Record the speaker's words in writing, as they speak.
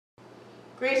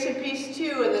Grace and peace to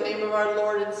you in the name of our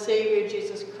Lord and Savior,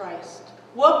 Jesus Christ.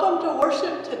 Welcome to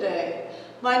worship today.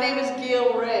 My name is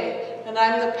Gail Ray, and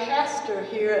I'm the pastor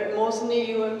here at Mosinee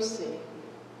UMC.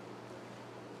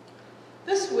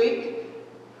 This week,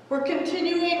 we're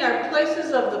continuing our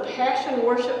Places of the Passion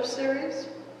worship series.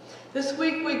 This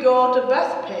week we go to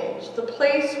Bethpage, the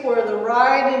place where the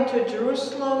ride into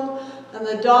Jerusalem and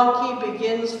the donkey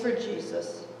begins for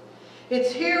Jesus.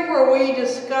 It's here where we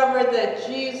discover that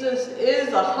Jesus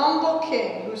is a humble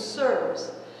king who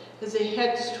serves as he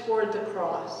heads toward the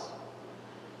cross.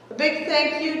 A big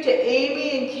thank you to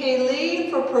Amy and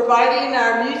Kayleigh for providing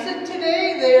our music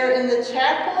today. They're in the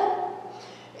chapel.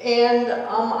 And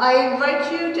I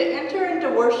invite you to enter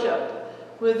into worship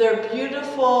with their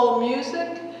beautiful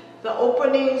music. The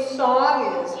opening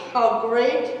song is How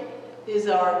Great is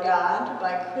Our God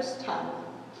by Chris Thomas.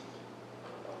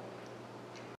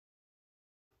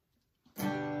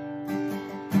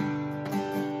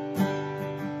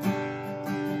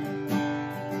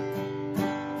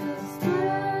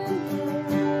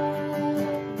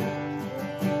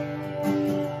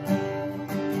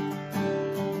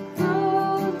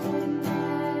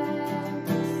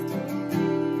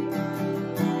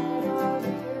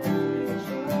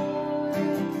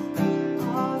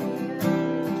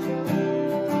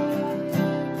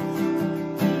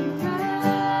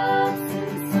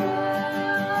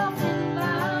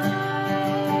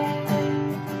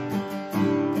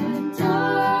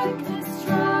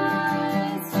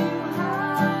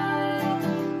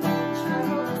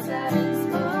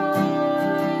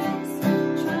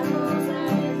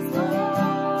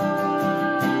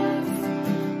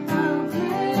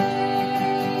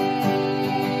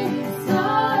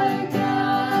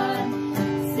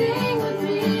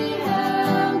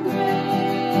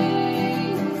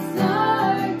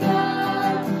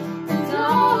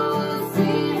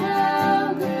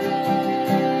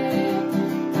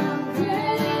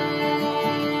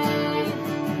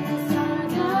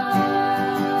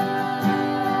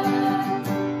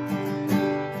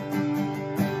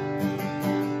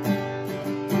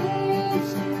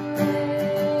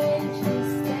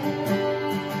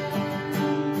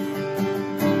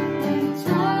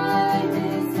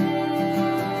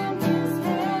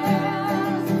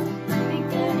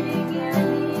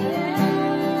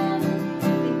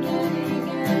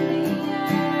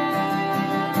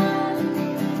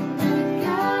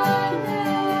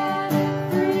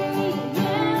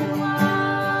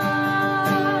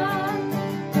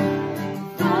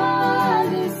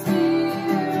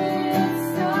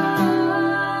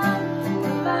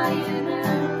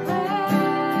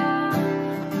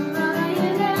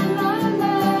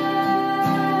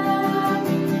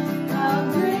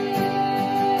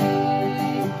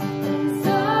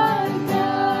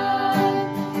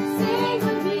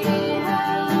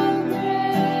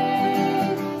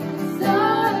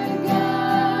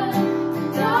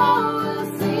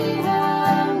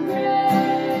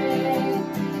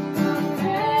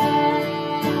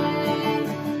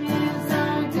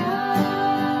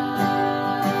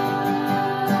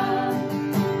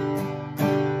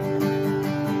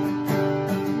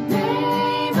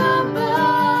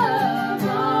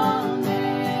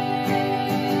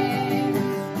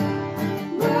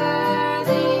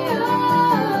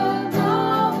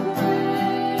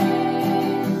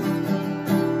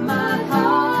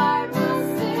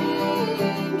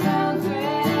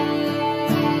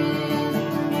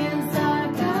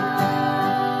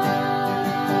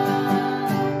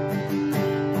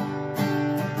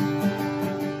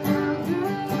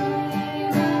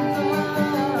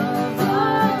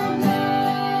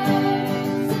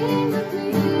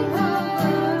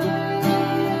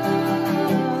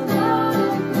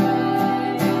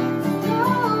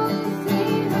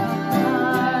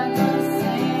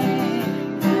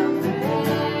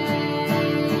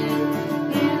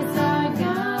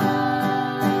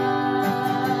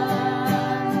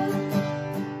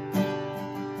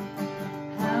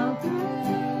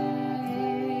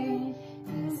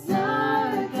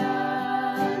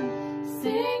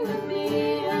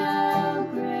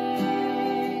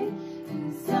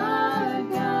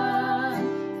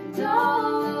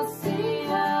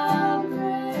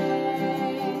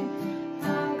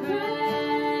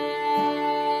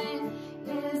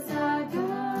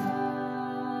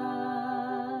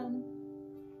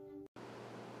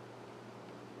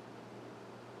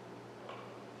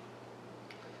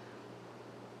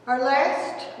 Our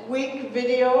last week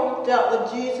video dealt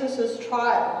with Jesus'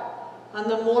 trial on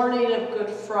the morning of Good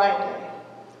Friday.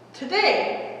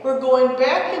 Today, we're going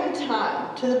back in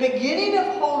time to the beginning of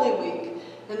Holy Week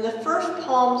and the first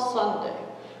Palm Sunday,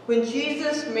 when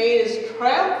Jesus made his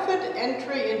triumphant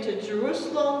entry into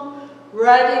Jerusalem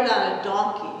riding on a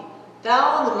donkey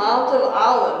down the Mount of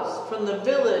Olives from the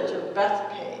village of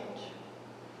Bethpage.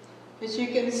 As you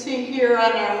can see here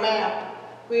on our map,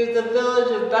 we have the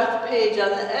village of Bethpage on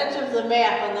the edge of the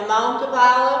map on the Mount of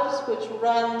Olives, which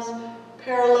runs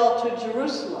parallel to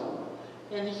Jerusalem.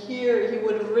 And here he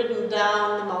would have ridden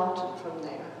down the mountain from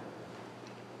there.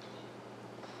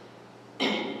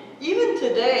 Even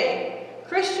today,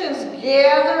 Christians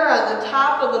gather on the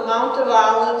top of the Mount of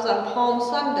Olives on Palm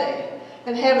Sunday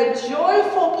and have a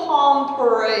joyful palm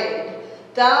parade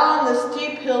down the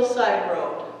steep hillside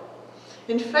road.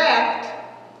 In fact,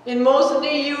 in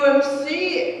Mosinee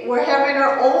UMC, we're having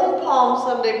our own Palm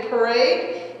Sunday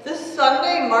parade this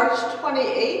Sunday, March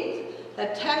 28th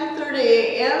at 10:30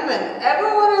 a.m. and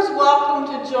everyone is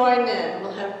welcome to join in.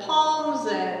 We'll have palms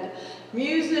and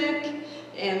music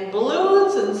and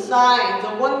balloons and signs,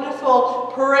 a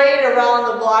wonderful parade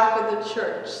around the block of the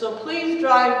church. So please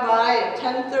drive by at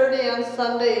 10:30 on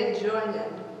Sunday and join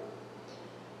in.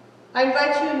 I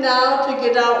invite you now to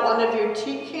get out one of your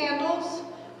tea candles,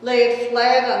 lay it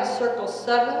flat on circle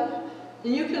 7,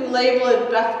 and you can label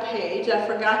it Bethpage. I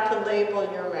forgot to label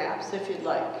your maps if you'd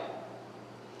like.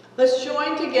 Let's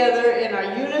join together in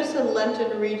our unison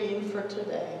Lenten reading for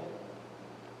today.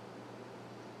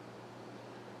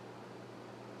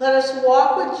 Let us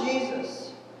walk with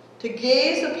Jesus to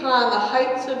gaze upon the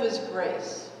heights of his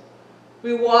grace.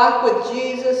 We walk with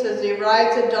Jesus as he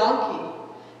rides a donkey,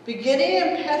 beginning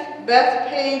in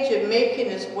Bethpage and making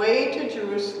his way to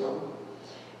Jerusalem,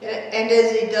 and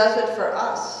as he does it for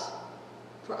us,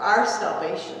 for our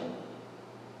salvation.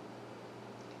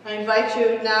 I invite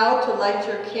you now to light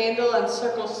your candle on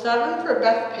circle 7 for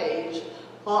Bethpage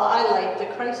while I light the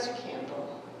Christ candle.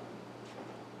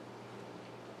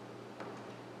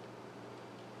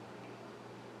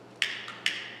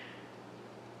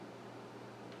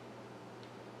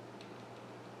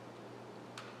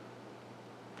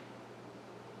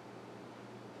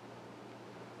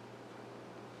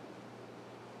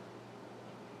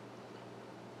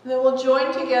 And then we'll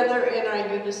join together in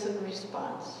our unison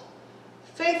response.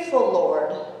 Faithful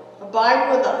Lord,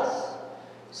 abide with us,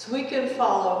 so we can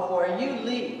follow where you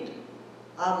lead.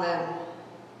 Amen.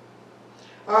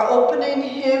 Our opening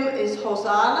hymn is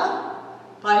Hosanna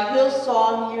by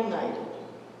Hillsong United.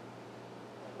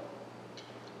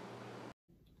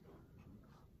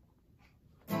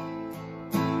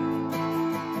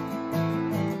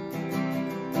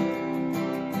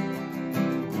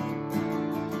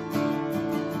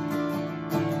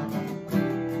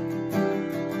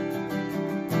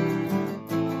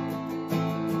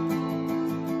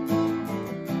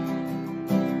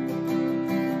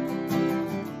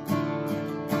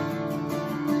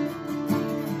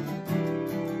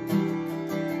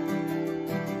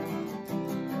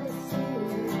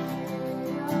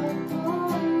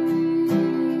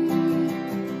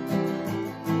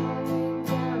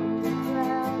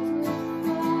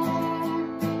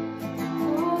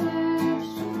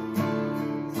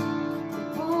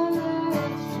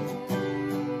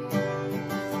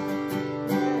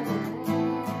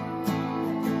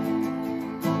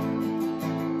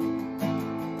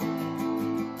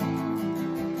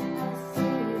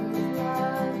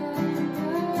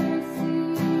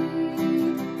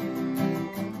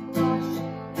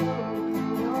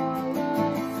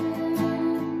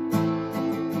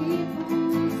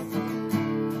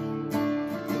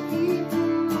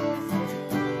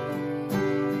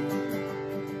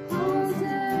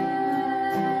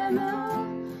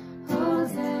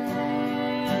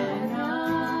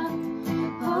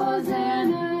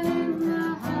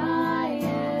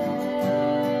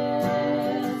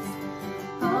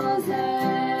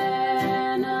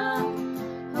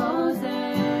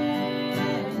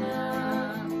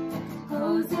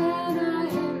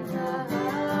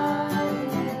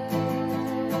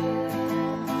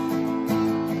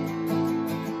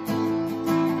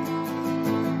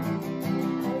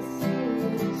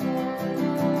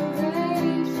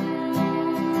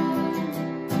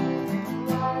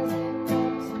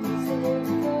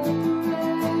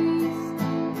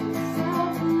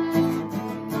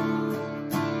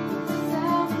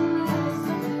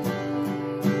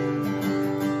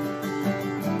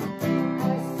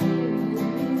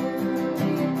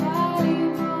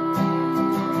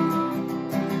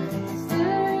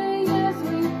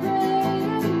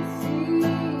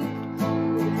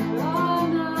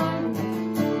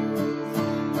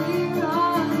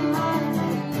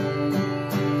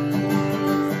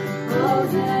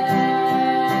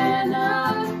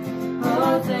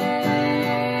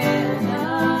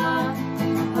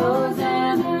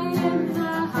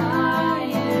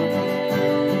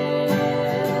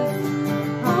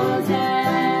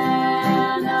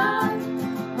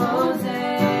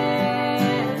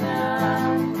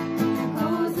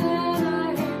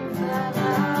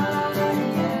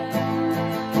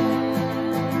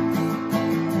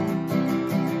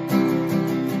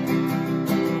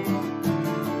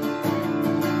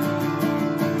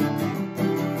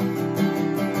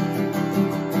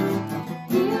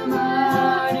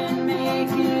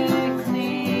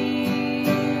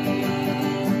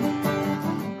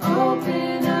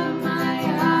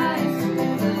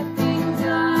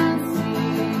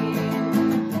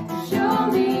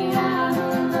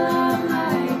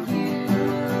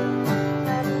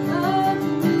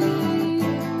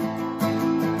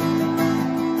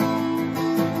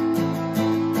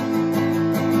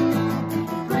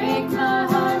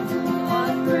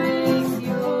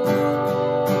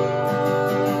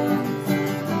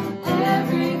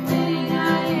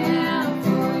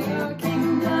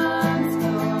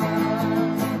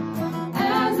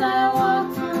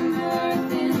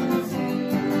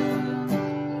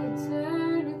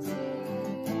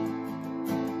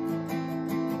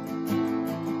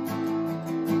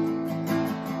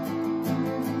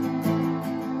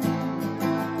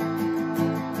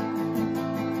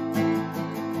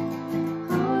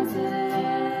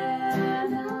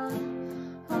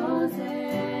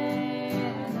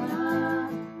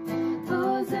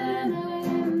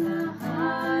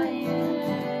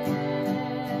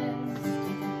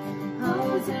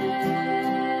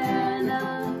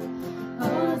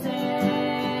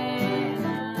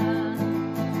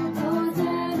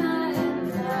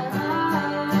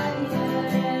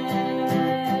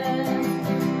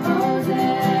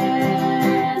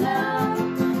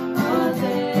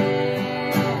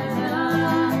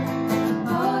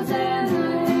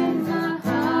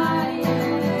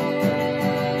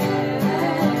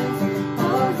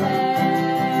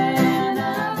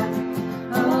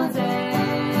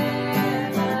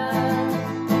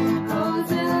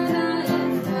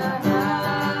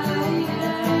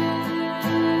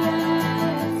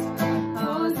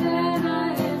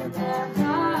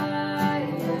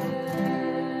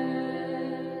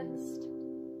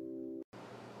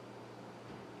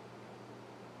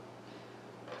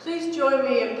 Please join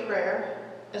me in prayer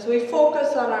as we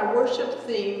focus on our worship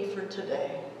theme for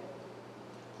today.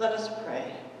 Let us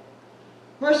pray.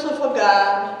 Merciful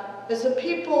God, as the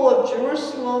people of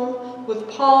Jerusalem with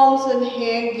palms in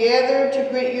hand gathered to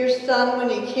greet your Son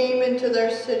when he came into their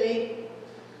city,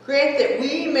 grant that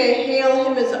we may hail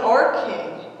him as our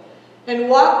King and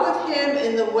walk with him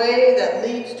in the way that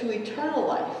leads to eternal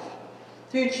life.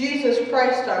 Through Jesus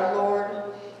Christ our Lord,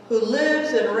 who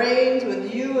lives and reigns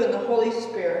with you in the Holy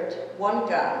Spirit, one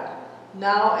God,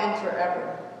 now and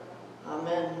forever.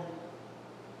 Amen.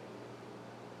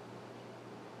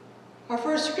 Our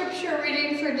first scripture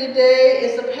reading for today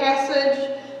is a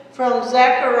passage from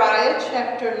Zechariah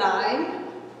chapter 9,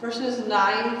 verses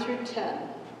 9 through 10,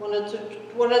 one of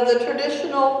the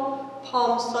traditional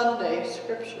Palm Sunday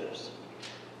scriptures.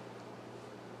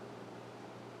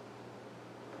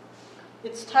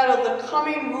 It's titled, The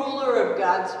Coming Ruler of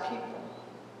God's People.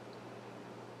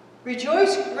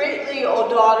 Rejoice greatly, O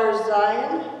daughter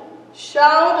Zion.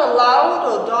 Shout aloud,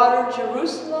 O daughter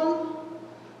Jerusalem.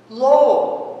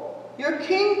 Lo, your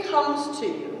king comes to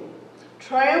you.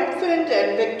 Triumphant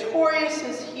and victorious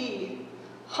is he,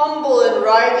 humble and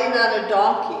riding on a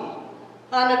donkey,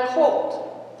 on a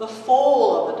colt, the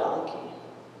foal of a donkey.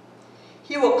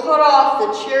 He will cut off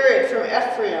the chariot from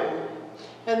Ephraim,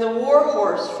 and the war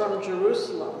horse from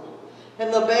Jerusalem.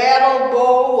 And the battle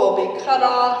bow will be cut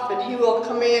off, and he will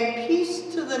command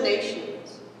peace to the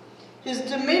nations. His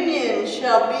dominion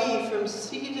shall be from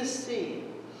sea to sea,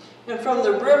 and from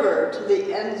the river to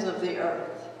the ends of the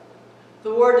earth.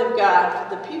 The word of God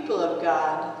for the people of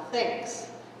God. Thanks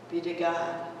be to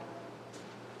God.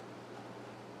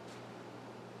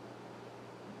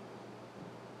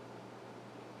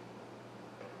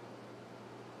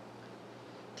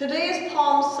 Today is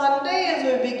Palm Sunday as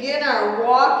we begin our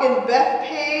walk in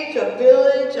Bethpage, a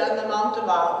village on the Mount of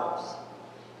Olives.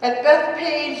 At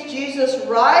Bethpage, Jesus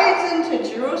rides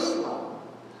into Jerusalem,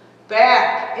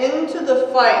 back into the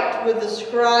fight with the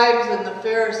scribes and the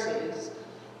Pharisees,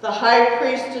 the high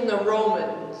priest and the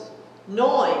Romans,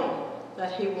 knowing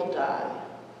that he will die.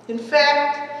 In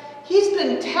fact, he's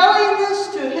been telling this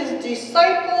to his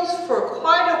disciples for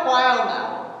quite a while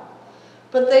now,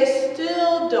 but they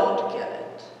still don't get it.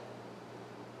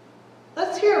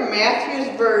 Let's hear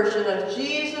Matthew's version of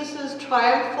Jesus'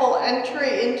 triumphal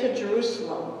entry into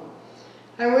Jerusalem.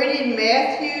 I'm reading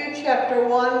Matthew chapter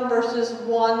 1, verses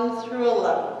 1 through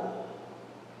 11.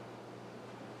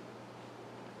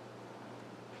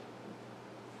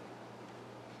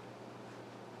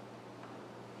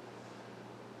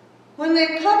 When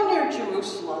they come near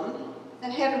Jerusalem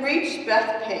and had reached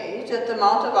Bethpage at the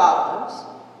Mount of Olives,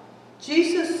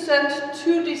 Jesus sent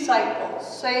 2 disciples,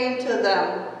 saying to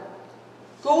them,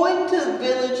 Go into the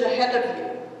village ahead of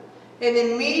you, and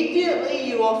immediately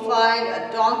you will find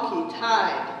a donkey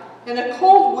tied, and a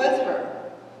colt with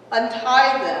her.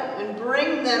 Untie them and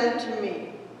bring them to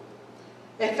me.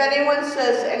 If anyone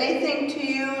says anything to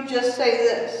you, just say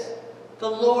this,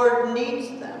 the Lord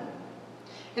needs them,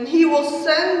 and he will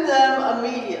send them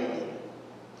immediately.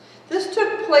 This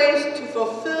took place to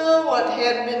fulfill what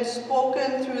had been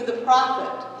spoken through the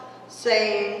prophet,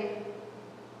 saying,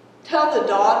 Tell the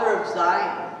daughter of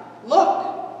Zion,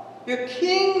 look, your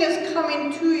king is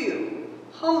coming to you,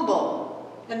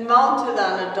 humble and mounted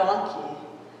on a donkey,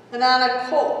 and on a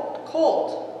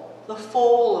colt, the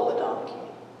foal of a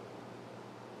donkey.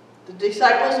 The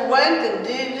disciples went and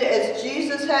did as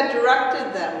Jesus had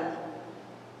directed them.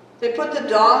 They put the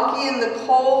donkey and the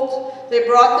colt, they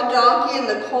brought the donkey and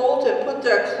the colt and put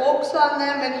their cloaks on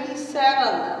them, and he sat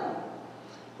on them.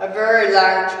 A very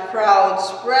large crowd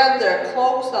spread their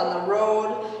cloaks on the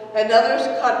road, and others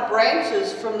cut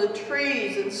branches from the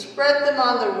trees and spread them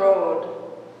on the road.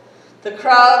 The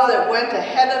crowd that went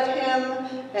ahead of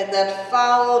him and that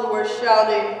followed were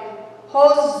shouting,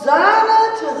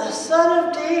 Hosanna to the Son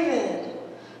of David!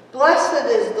 Blessed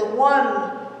is the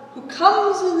one who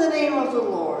comes in the name of the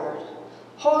Lord.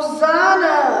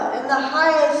 Hosanna in the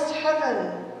highest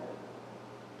heaven!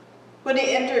 When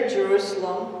he entered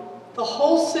Jerusalem, the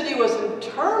whole city was in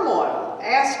turmoil,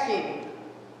 asking,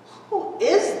 Who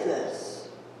is this?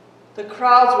 The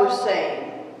crowds were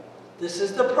saying, This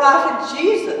is the prophet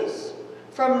Jesus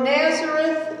from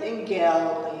Nazareth in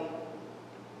Galilee.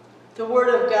 The word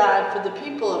of God for the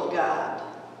people of God.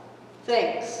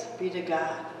 Thanks be to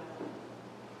God.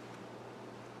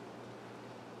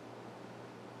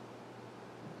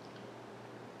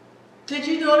 Did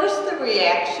you notice the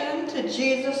reaction to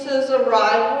Jesus'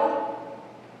 arrival?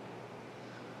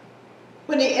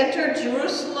 When he entered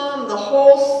Jerusalem, the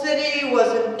whole city was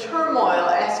in turmoil,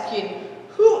 asking,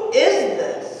 Who is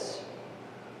this?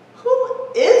 Who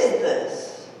is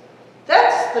this?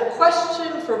 That's the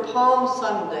Palm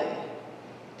Sunday.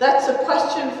 That's a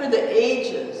question for the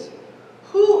ages.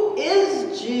 Who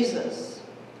is Jesus?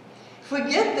 If we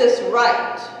get this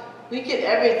right, we get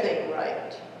everything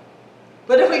right.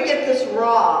 But if we get this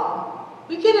wrong,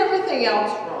 we get everything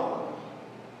else wrong.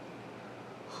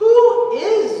 Who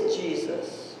is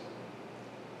Jesus?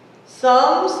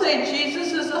 Some say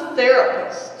Jesus is a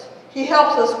therapist. He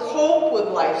helps us cope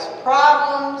with life's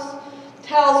problems,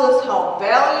 tells us how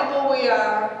valuable we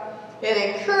are, and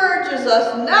encourages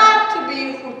us not to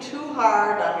be too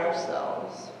hard on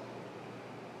ourselves.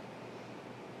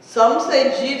 Some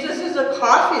say Jesus is a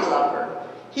coffee lover.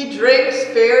 He drinks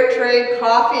fair trade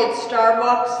coffee at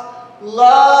Starbucks,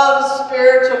 loves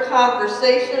spiritual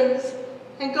conversations,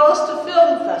 and goes to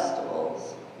film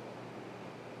festivals.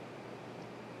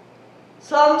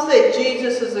 Some say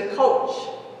Jesus is a coach.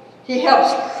 He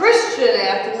helps Christian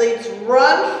athletes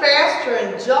run faster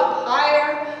and jump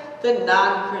higher than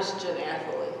non-Christian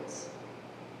athletes.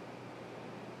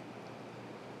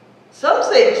 Some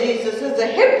say Jesus is a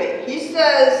hippie. He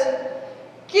says,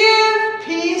 give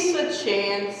peace a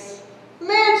chance.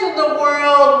 Imagine the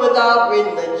world without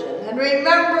religion. And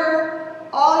remember,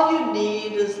 all you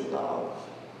need is love.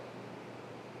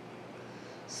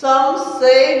 Some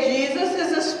say Jesus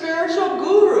is a spiritual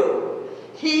guru.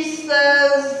 He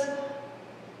says,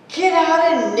 get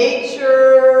out in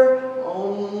nature,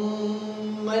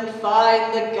 and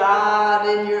find the God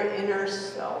in your inner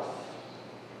self.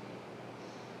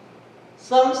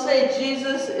 Some say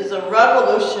Jesus is a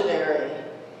revolutionary.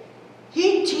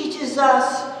 He teaches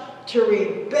us to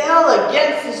rebel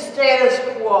against the status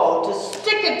quo, to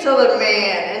stick it to the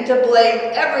man, and to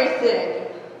blame everything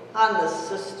on the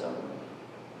system.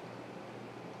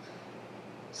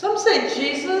 Some say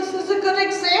Jesus is a good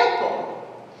example.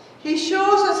 He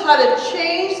shows us how to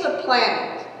change the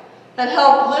planet and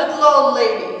help little old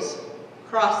ladies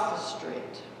cross the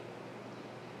street.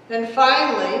 And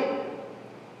finally,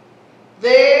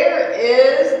 there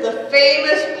is the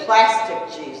famous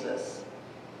plastic Jesus.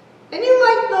 And you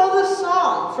might know this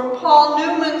song from Paul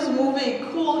Newman's movie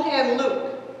Cool Hand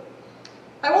Luke.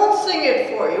 I won't sing it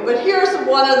for you, but here's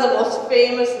one of the most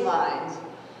famous lines.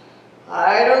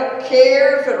 I don't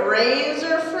care if it rains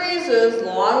or freezes, as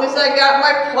long as I got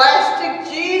my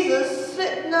plastic Jesus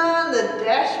sitting on the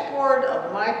dashboard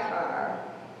of my car.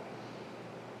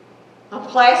 A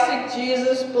plastic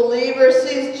Jesus believer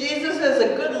sees Jesus as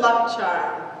a good luck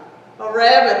charm, a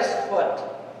rabbit's foot,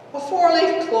 a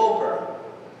four-leaf clover,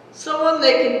 someone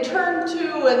they can turn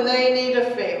to when they need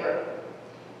a favor.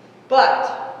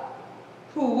 But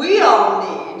who we all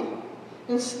need,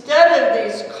 instead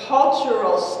of these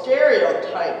cultural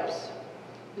stereotypes,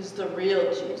 is the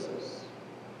real Jesus.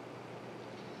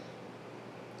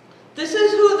 This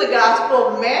is who the Gospel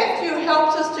of Matthew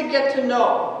helps us to get to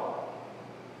know.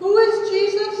 Who is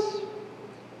Jesus?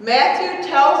 Matthew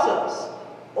tells us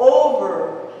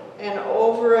over and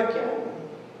over again.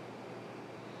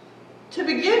 To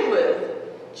begin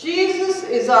with, Jesus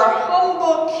is our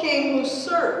humble King who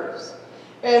serves,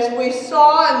 as we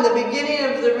saw in the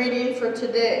beginning of the reading for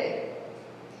today.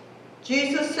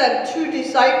 Jesus sent 2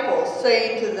 disciples,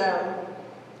 saying to them,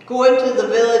 go into the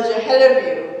village ahead of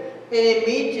you, and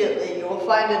immediately you will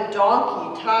find a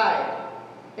donkey tied,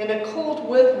 and a colt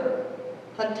with her.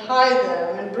 Untie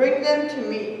them and bring them to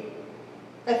me.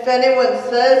 If anyone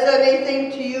says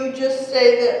anything to you, just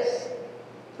say this,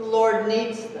 the Lord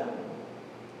needs them,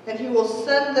 and he will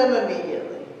send them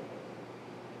immediately.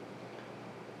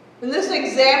 In this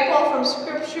example from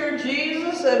Scripture,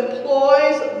 Jesus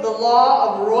employs the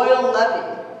law of royal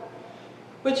levy,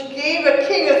 which gave a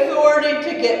king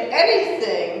authority to get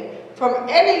anything from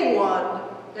anyone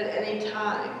at any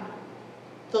time.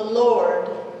 The Lord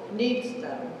needs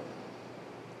them.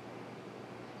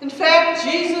 In fact,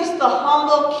 Jesus, the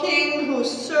humble king who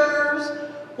serves,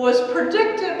 was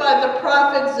predicted by the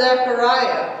prophet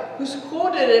Zechariah, who's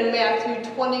quoted in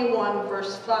Matthew 21,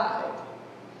 verse 5.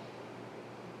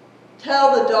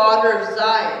 Tell the daughter of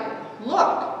Zion,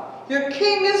 look, your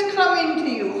king is coming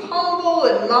to you, humble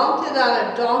and mounted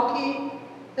on a donkey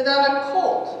and on a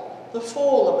colt, the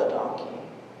foal of a donkey.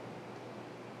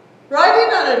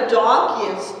 Riding on a donkey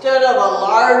instead of a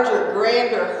larger,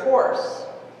 grander horse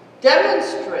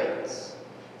demonstrates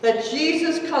that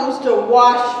Jesus comes to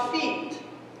wash feet,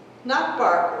 not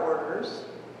bark orders.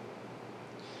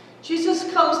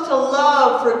 Jesus comes to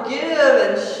love, forgive,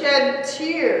 and shed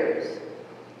tears,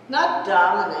 not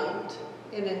dominate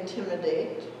and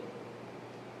intimidate.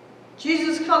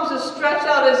 Jesus comes to stretch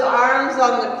out his arms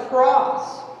on the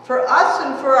cross for us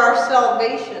and for our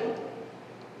salvation,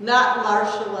 not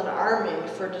marshal an army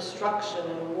for destruction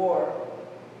and war.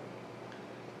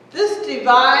 This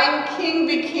divine king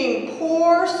became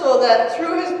poor so that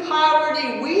through his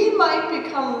poverty we might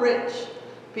become rich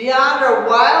beyond our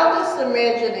wildest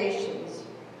imaginations.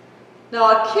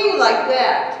 Now, a king like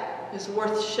that is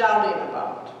worth shouting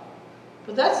about.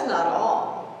 But that's not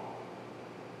all.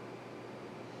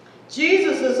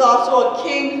 Jesus is also a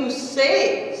king who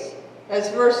saves, as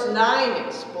verse 9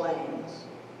 explains.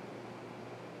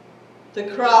 The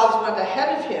crowds went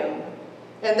ahead of him,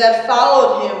 and that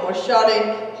followed him were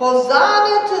shouting,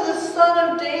 "Hosanna to the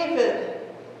Son of David!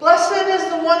 Blessed is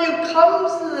the one who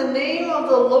comes in the name of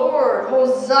the Lord!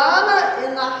 Hosanna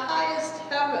in the highest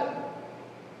heaven!"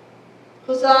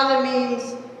 Hosanna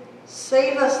means,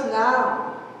 save us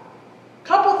now.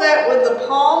 Couple that with the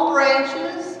palm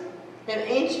branches, an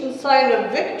ancient sign of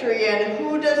victory, and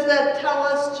who does that tell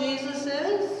us Jesus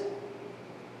is?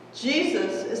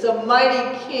 Jesus is a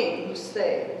mighty king who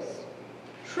saves.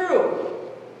 True,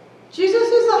 Jesus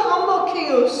is a humble king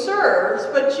who serves,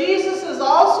 but Jesus is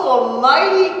also a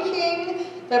mighty king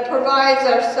that provides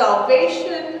our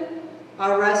salvation,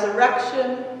 our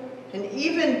resurrection, and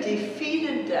even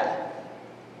defeated death.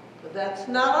 But that's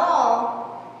not all.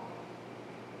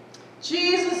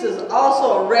 Jesus is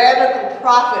also a radical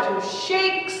prophet who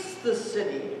shakes the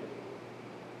city.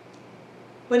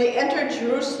 When he entered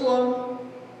Jerusalem,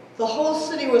 the whole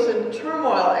city was in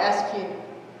turmoil, asking,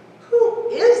 "Who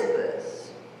is this?"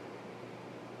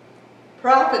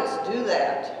 Prophets do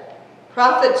that.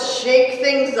 Prophets shake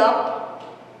things up,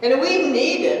 and we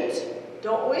need it,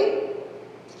 don't we?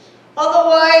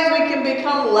 Otherwise, we can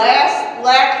become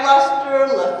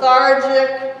lackluster,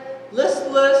 lethargic,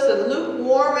 listless, and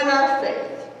lukewarm in our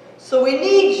faith. So we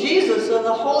need Jesus and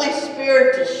the Holy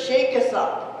Spirit to shake us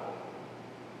up.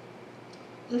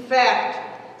 In fact,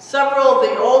 several of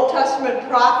the Old Testament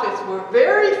prophets were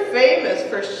very famous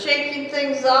for shaking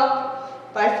things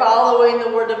up by following the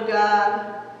Word of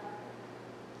God.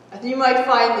 You might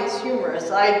find these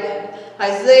humorous. I did.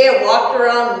 Isaiah walked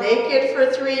around naked for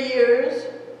 3 years.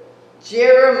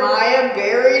 Jeremiah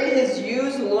buried his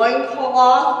used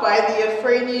loincloth by the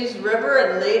Euphrates River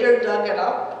and later dug it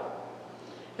up.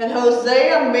 And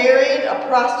Hosea married a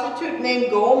prostitute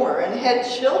named Gomer and had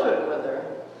children with her.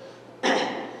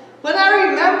 When I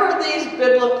remember these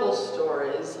biblical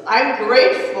stories, I'm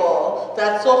grateful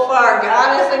that so far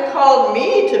God hasn't called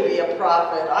me to be a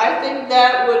prophet. I think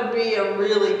that would be a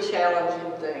really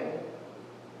challenging thing.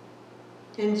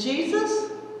 And Jesus?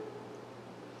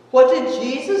 What did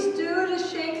Jesus do to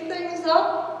shake things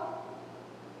up?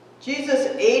 Jesus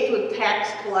ate with tax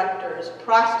collectors,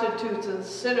 prostitutes, and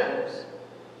sinners.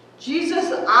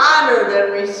 Jesus honored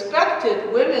and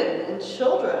respected women and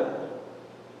children.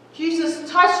 Jesus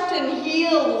touched and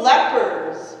healed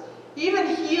lepers,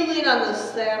 even healing on the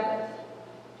Sabbath.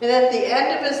 And at the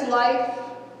end of his life,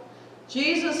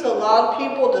 Jesus allowed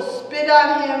people to spit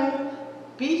on him,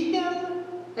 beat him,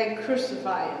 and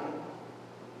crucify him.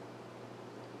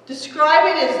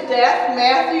 Describing his death,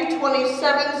 Matthew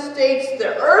 27 states,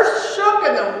 "The earth shook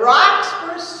and the rocks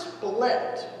were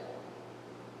split."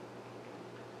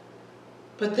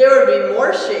 But there would be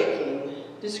more shaking.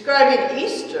 Describing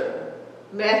Easter,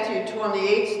 Matthew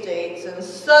 28 states, "And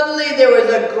suddenly there was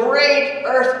a great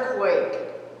earthquake.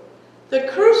 The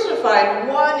crucified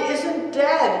one isn't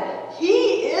dead.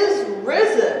 He is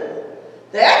risen."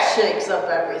 That shakes up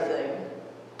everything.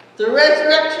 The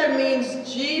resurrection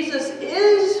means Jesus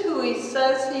is who he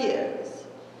says he is.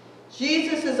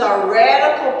 Jesus is our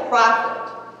radical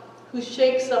prophet who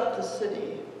shakes up the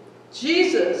city.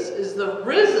 Jesus is the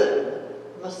risen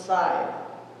Messiah.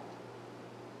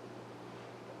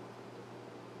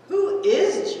 Who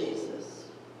is Jesus?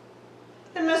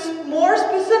 And more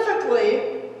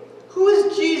specifically, who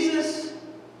is Jesus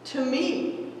to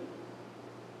me?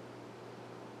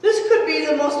 This could be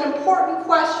the most important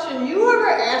question you ever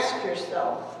ask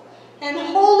yourself. And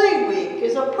Holy Week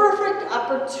is a perfect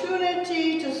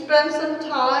opportunity to spend some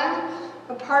time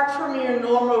apart from your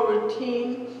normal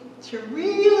routine to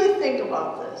really think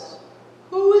about this.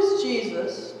 Who is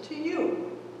Jesus to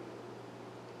you?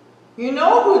 You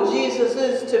know who Jesus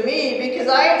is to me because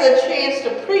I have the chance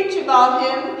to preach about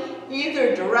him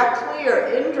either directly or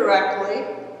indirectly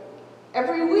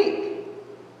every week.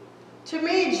 To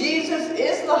me, Jesus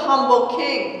is the humble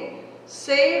King,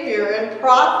 Savior and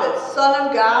Prophet, Son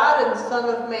of God and Son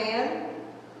of Man,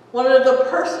 one of the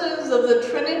persons of the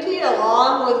Trinity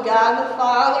along with God the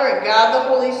Father and God the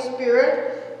Holy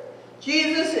Spirit.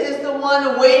 Jesus is the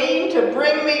one waiting to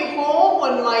bring me home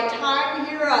when my time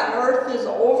here on earth is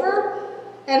over,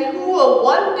 and who will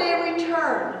one day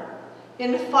return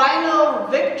in final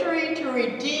victory to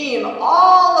redeem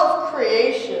all of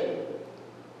creation.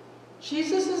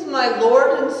 Jesus is my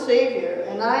Lord and Savior,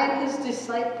 and I am his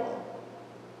disciple.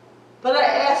 But I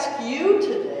ask you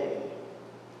today,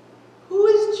 who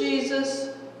is Jesus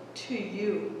to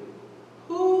you?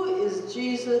 Who is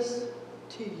Jesus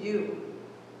to you?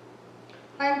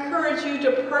 I encourage you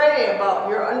to pray about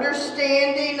your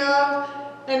understanding of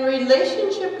and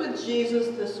relationship with Jesus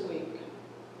this week.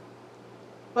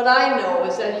 What I know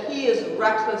is that he is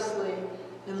recklessly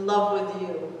in love with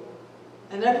you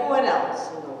and everyone else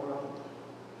in the world.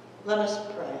 Let us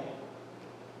pray.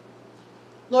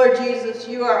 Lord Jesus,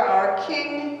 you are our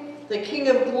King, the King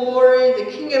of glory,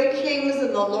 the King of kings, and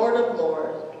the Lord of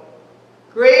lords.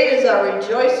 Great is our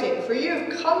rejoicing, for you have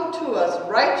come to us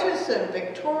righteous and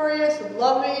victorious,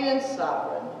 loving and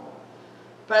sovereign.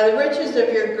 By the riches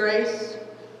of your grace,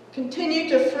 continue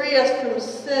to free us from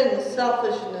sin,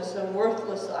 selfishness, and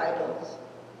worthless idols.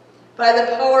 By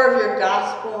the power of your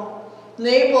gospel,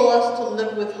 enable us to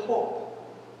live with hope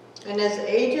and as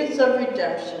agents of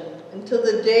redemption until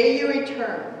the day you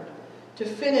return to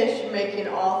finish making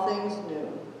all things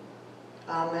new.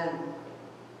 Amen.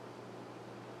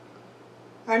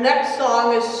 Our next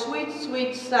song is Sweet,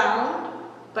 Sweet Sound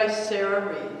by Sarah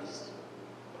Reeves.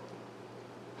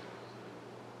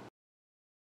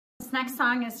 This next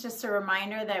song is just a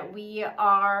reminder that we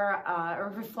are a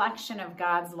reflection of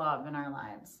God's love in our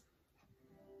lives.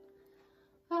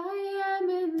 I am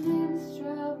an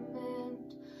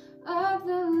instrument of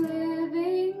the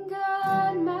living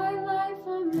God, my life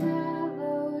a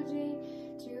melody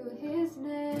to his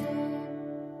name.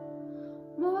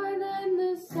 More than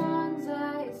the songs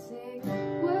I sing,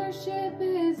 worship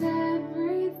is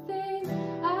everything.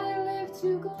 I live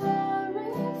to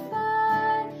glorify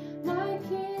my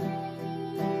King.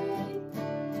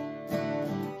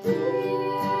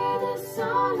 Hear the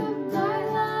song of my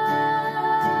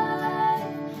life.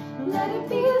 Let it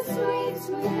be a sweet,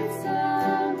 sweet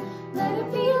sound. Let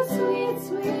it be a sweet,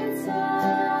 sweet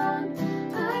sound.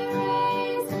 I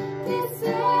raise this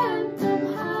anthem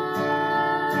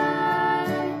high.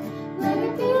 Let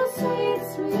it be a sweet,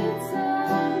 sweet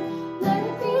sound. Let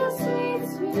it be a sweet,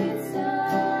 sweet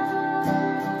sound.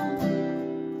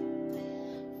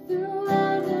 Through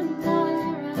all the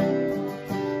mire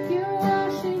and you're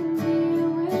washing me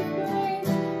with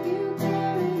grace. You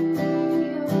carry me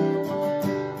over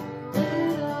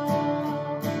it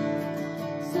all.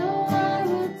 So I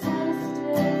will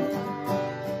testify,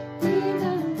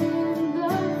 even in the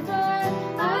fire,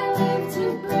 I live to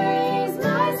praise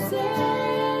my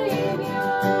Savior.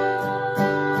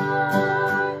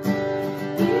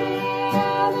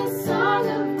 Hear the song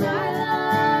of my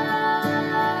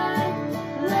life.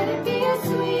 Let it be a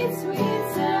sweet, sweet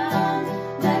sound.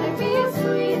 Let it be a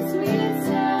sweet, sweet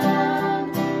sound.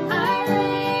 I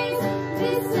raise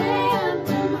this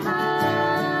anthem high.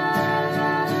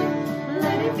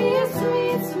 Let it be a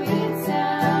sweet, sweet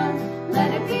sound. Let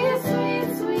it be a sweet,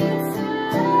 sweet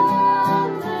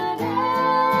sound. Let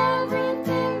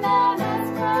everything that has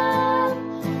breath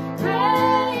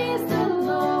praise the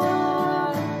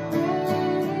Lord.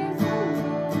 Praise the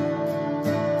Lord.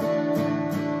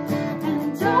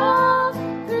 And all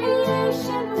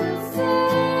creation will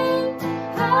sing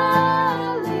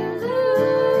hallelujah.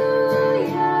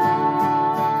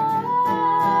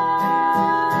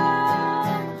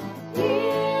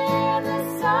 Hear the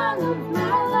song of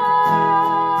my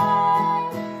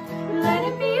life. Let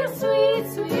it be a sweet,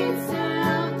 sweet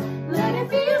sound. Let it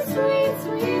be a sweet,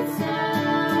 sweet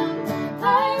sound. I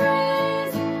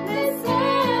raise this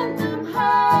anthem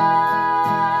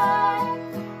high.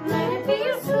 Let it be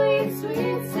a sweet,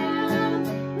 sweet sound.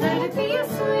 Let it be a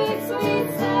sweet, sweet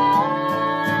sound.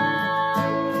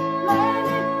 Let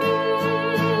it be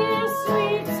a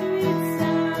sweet, sweet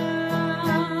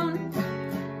sound.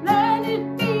 Let it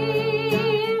be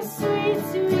a sweet,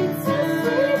 sweet sound.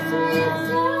 Sweet, sweet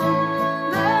sound.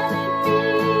 Let it be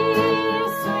a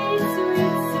sweet,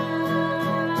 sweet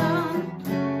sound.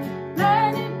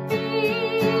 Let it be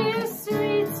a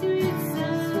sweet, sweet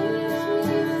sound. Sweet,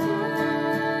 sweet sound.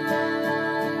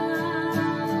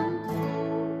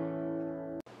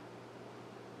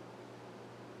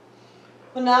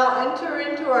 We'll now enter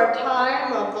into our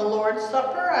time of the Lord's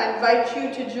Supper. I invite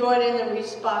you to join in the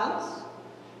response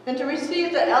and to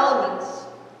receive the elements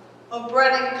of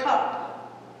bread and cup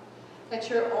at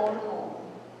your own home.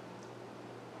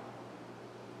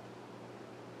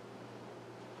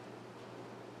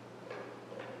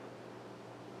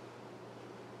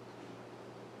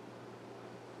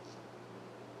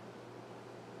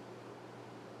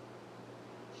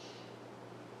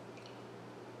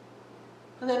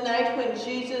 On the night when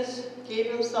Jesus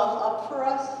gave himself up for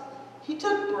us, he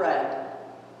took bread,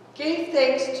 gave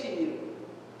thanks to you,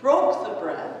 broke the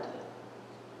bread,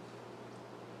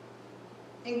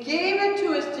 and gave it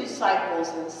to his disciples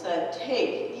and said,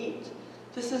 "Take, eat.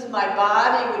 This is my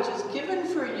body which is given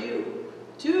for you.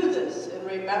 Do this in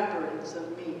remembrance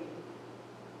of me."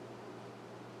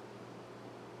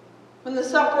 When the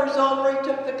supper was over, he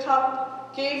took the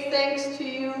cup, gave thanks to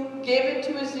you, gave it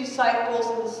to his disciples,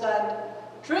 and said,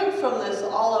 "Drink from this,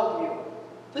 all of you.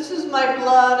 This is my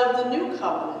blood of the new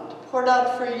covenant, poured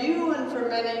out for you and for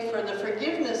many for the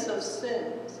forgiveness of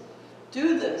sins.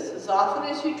 Do this as often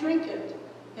as you drink it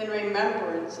in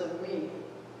remembrance of me."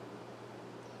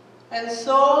 And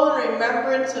so, in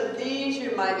remembrance of these,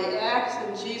 your mighty acts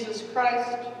in Jesus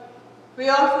Christ, we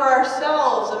offer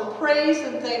ourselves in praise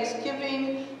and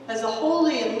thanksgiving as a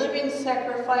holy and living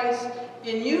sacrifice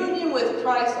in union with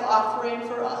Christ's offering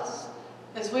for us,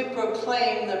 as we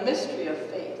proclaim the mystery of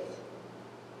faith.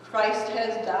 Christ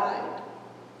has died.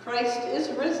 Christ is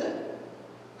risen.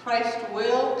 Christ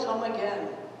will come again.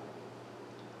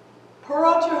 Pour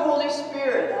out your Holy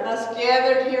Spirit on us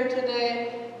gathered here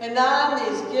today and on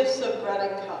these gifts of bread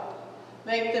and cup.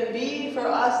 Make them be for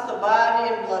us the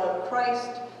body and blood of Christ,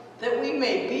 that we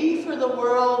may be for the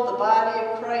world the body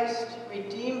of Christ,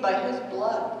 redeemed by his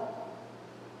blood.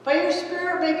 By your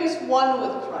Spirit, make us one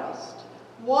with Christ,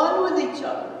 one with each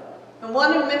other, and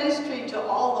one in ministry to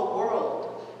all the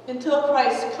world, until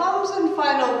Christ comes in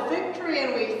final victory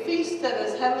and we feast at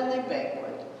his heavenly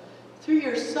banquet. Through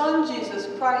your Son, Jesus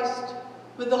Christ,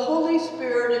 with the Holy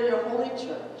Spirit and your holy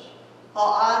church.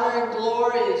 All honor and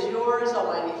glory is yours,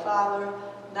 Almighty Father,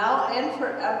 now and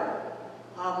forever.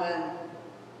 Amen.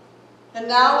 And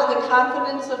now, with the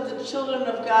confidence of the children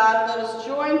of God, let us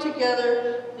join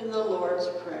together in the Lord's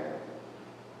Prayer.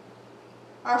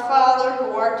 Our Father,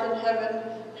 who art in heaven,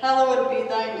 hallowed be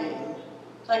thy name.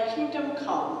 Thy kingdom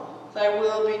come, thy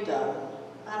will be done,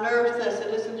 on earth as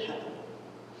it is in heaven.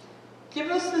 Give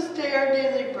us this day our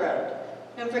daily bread,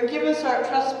 and forgive us our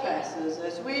trespasses,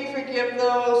 as we forgive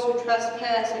those who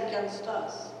trespass against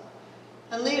us.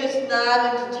 And lead us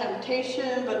not into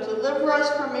temptation, but deliver us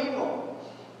from evil.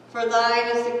 For thine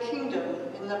is the kingdom,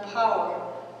 and the power,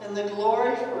 and the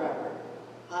glory forever.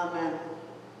 Amen.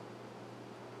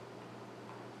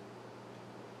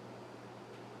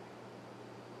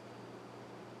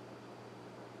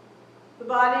 The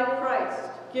body of Christ,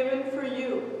 given for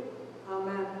you.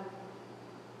 Amen.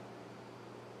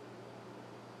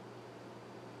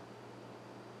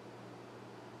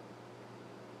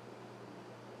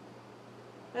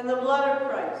 And the blood of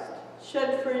Christ,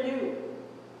 shed for you.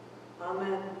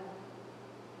 Amen.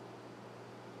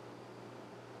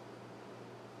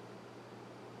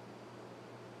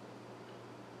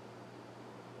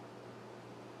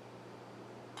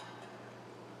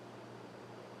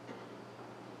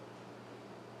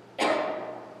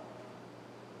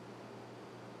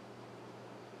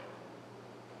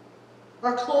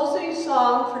 Our closing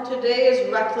song for today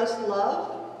is "Reckless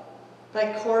Love"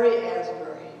 by Corey Asbury.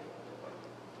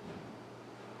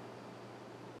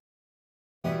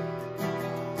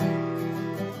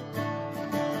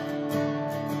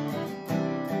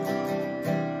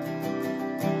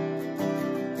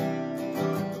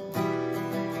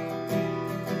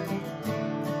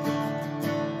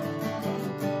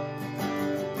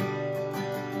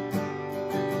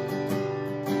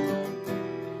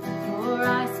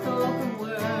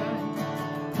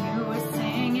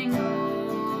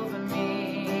 Over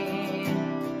me.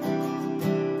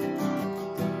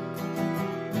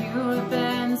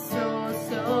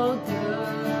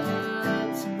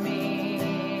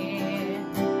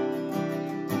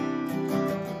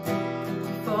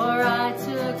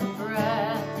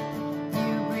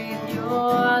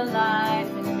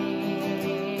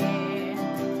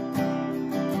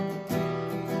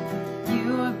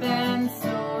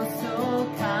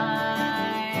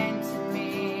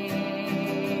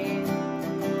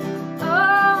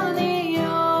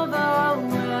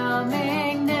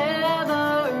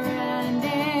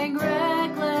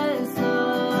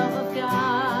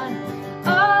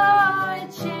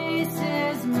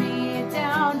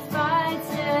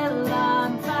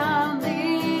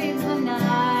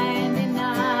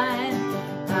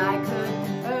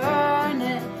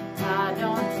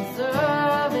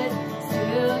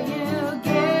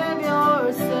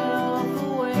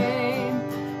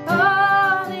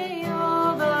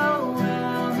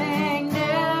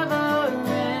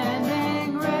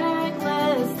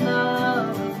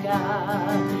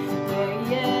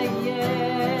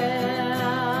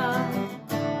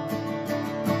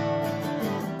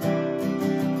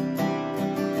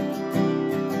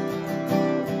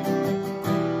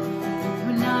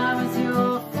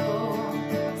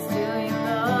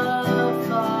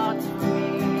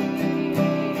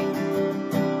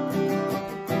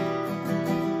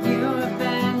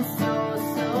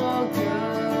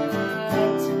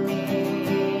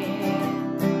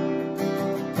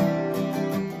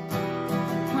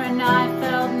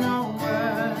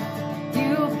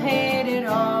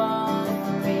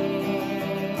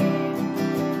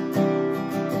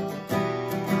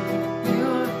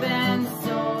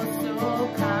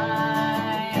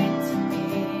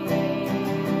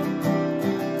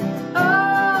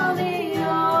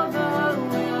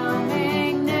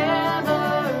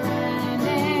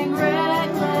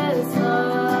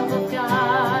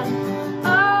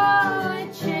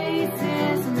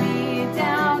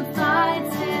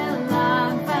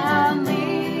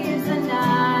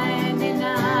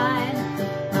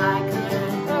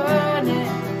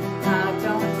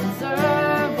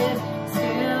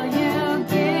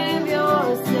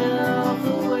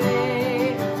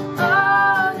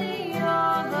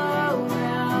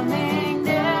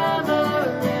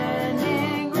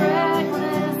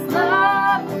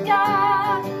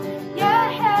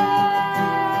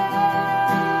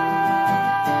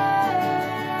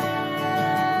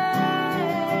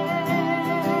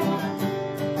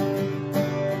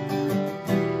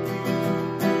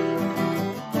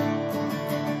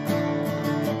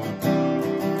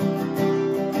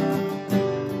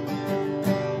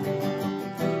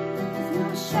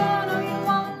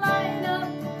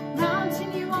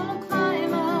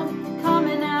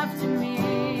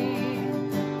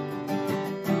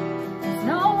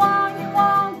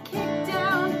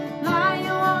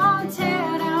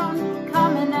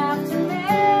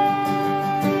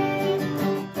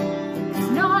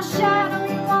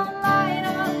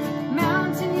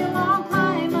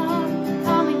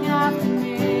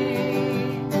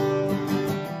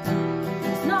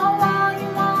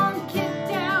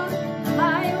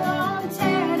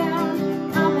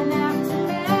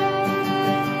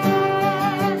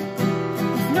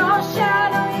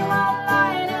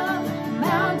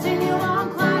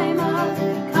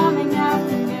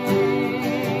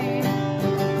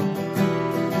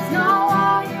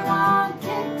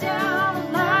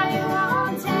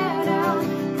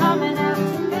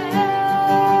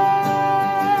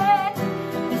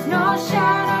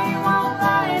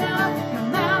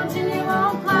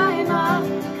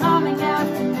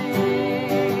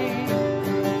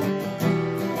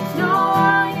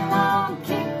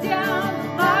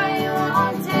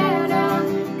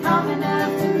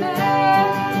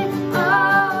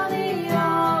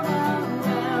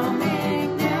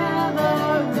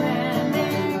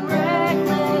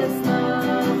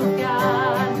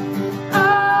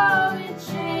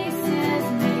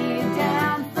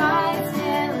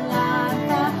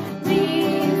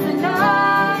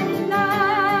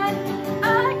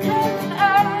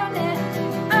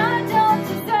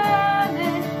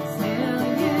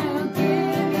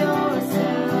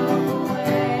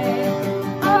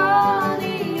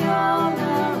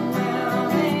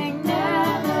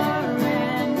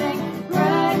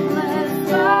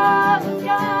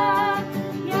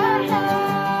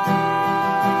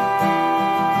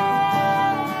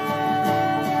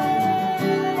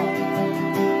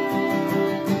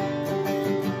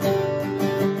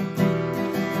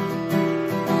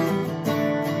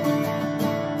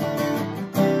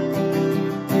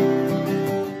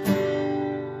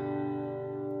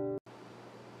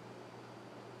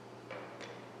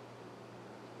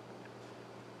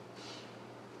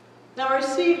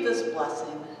 receive this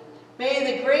blessing.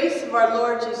 May the grace of our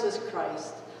Lord Jesus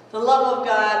Christ, the love of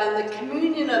God, and the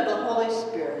communion of the Holy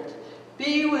Spirit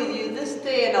be with you this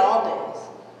day and all days.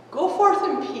 Go forth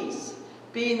in peace,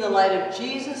 being the light of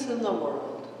Jesus in the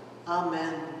world.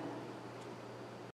 Amen.